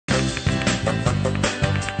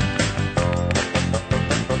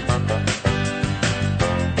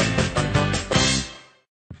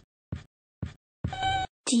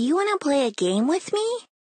Do you want to play a game with me?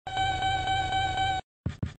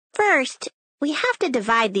 First, we have to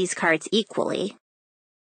divide these cards equally.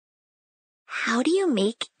 How do you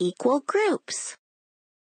make equal groups?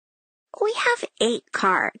 We have 8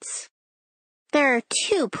 cards. There are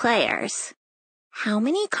 2 players. How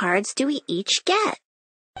many cards do we each get?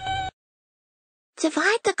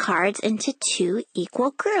 Divide the cards into 2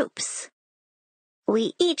 equal groups.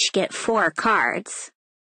 We each get 4 cards.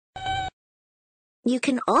 You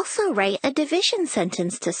can also write a division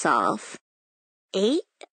sentence to solve. 8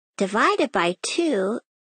 divided by 2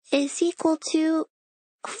 is equal to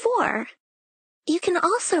 4. You can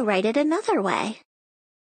also write it another way.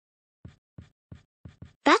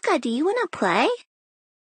 Becca, do you want to play?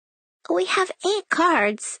 We have 8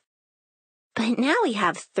 cards, but now we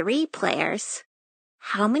have 3 players.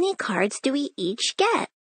 How many cards do we each get?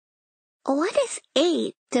 What is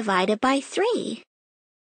 8 divided by 3?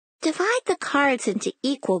 Divide the cards into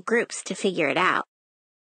equal groups to figure it out.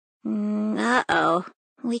 Uh-oh,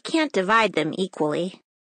 we can't divide them equally.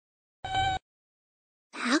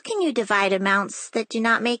 How can you divide amounts that do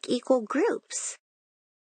not make equal groups?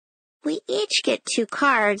 We each get 2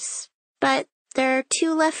 cards, but there are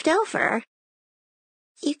 2 left over.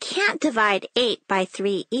 You can't divide 8 by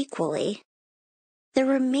 3 equally. The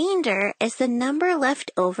remainder is the number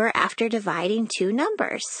left over after dividing 2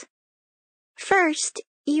 numbers. First,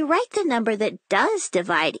 you write the number that does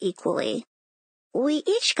divide equally. We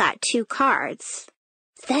each got 2 cards.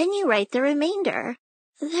 Then you write the remainder.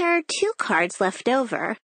 There are 2 cards left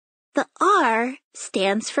over. The R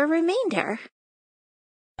stands for remainder.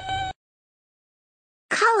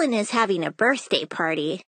 Colin is having a birthday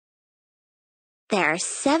party. There are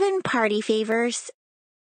 7 party favors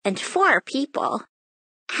and 4 people.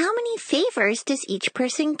 How many favors does each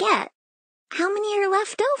person get? How many are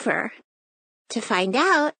left over? To find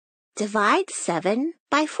out, divide 7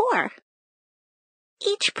 by 4.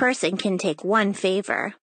 Each person can take 1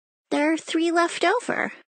 favor. There are 3 left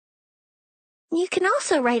over. You can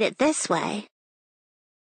also write it this way.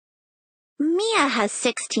 Mia has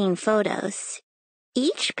 16 photos.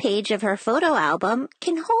 Each page of her photo album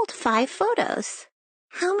can hold 5 photos.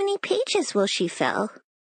 How many pages will she fill?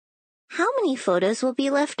 How many photos will be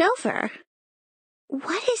left over?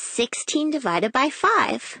 What is 16 divided by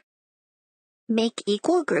 5? Make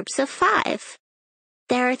equal groups of 5.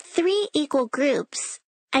 There are 3 equal groups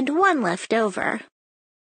and 1 left over.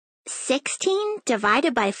 16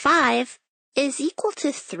 divided by 5 is equal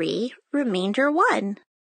to 3 remainder 1.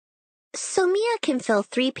 So Mia can fill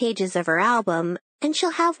 3 pages of her album and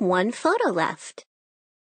she'll have 1 photo left.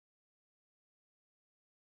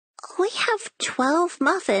 We have 12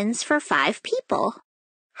 muffins for 5 people.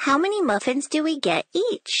 How many muffins do we get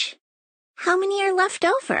each? How many are left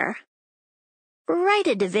over? Write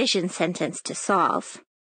a division sentence to solve.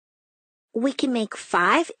 We can make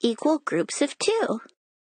 5 equal groups of 2.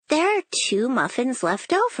 There are 2 muffins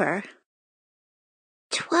left over.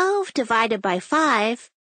 12 divided by 5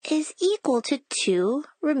 is equal to 2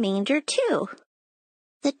 remainder 2.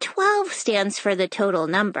 The 12 stands for the total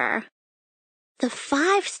number. The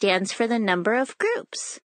 5 stands for the number of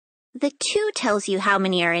groups. The 2 tells you how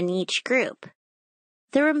many are in each group.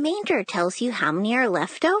 The remainder tells you how many are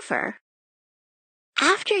left over.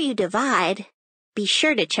 After you divide, be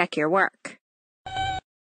sure to check your work.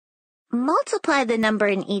 Multiply the number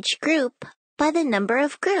in each group by the number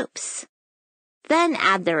of groups. Then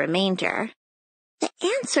add the remainder. The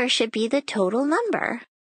answer should be the total number.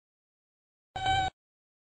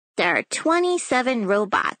 There are 27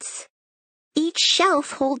 robots. Each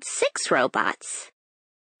shelf holds 6 robots.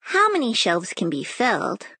 How many shelves can be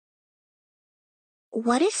filled?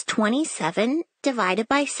 What is 27 divided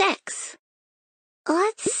by 6?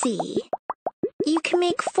 Let's see. You can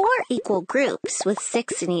make 4 equal groups with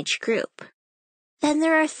 6 in each group. Then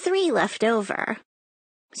there are 3 left over.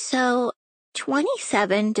 So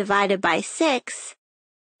 27 divided by 6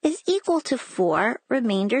 is equal to 4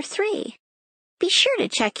 remainder 3. Be sure to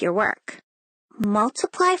check your work.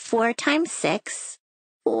 Multiply 4 times 6,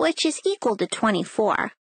 which is equal to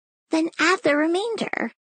 24. Then add the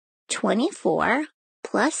remainder. 24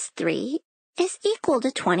 plus 3 is equal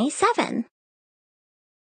to 27.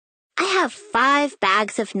 I have 5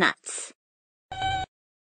 bags of nuts.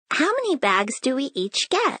 How many bags do we each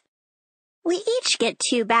get? We each get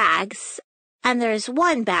 2 bags, and there's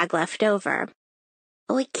 1 bag left over.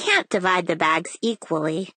 We can't divide the bags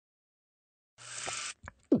equally.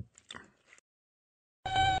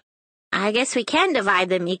 I guess we can divide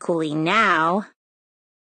them equally now.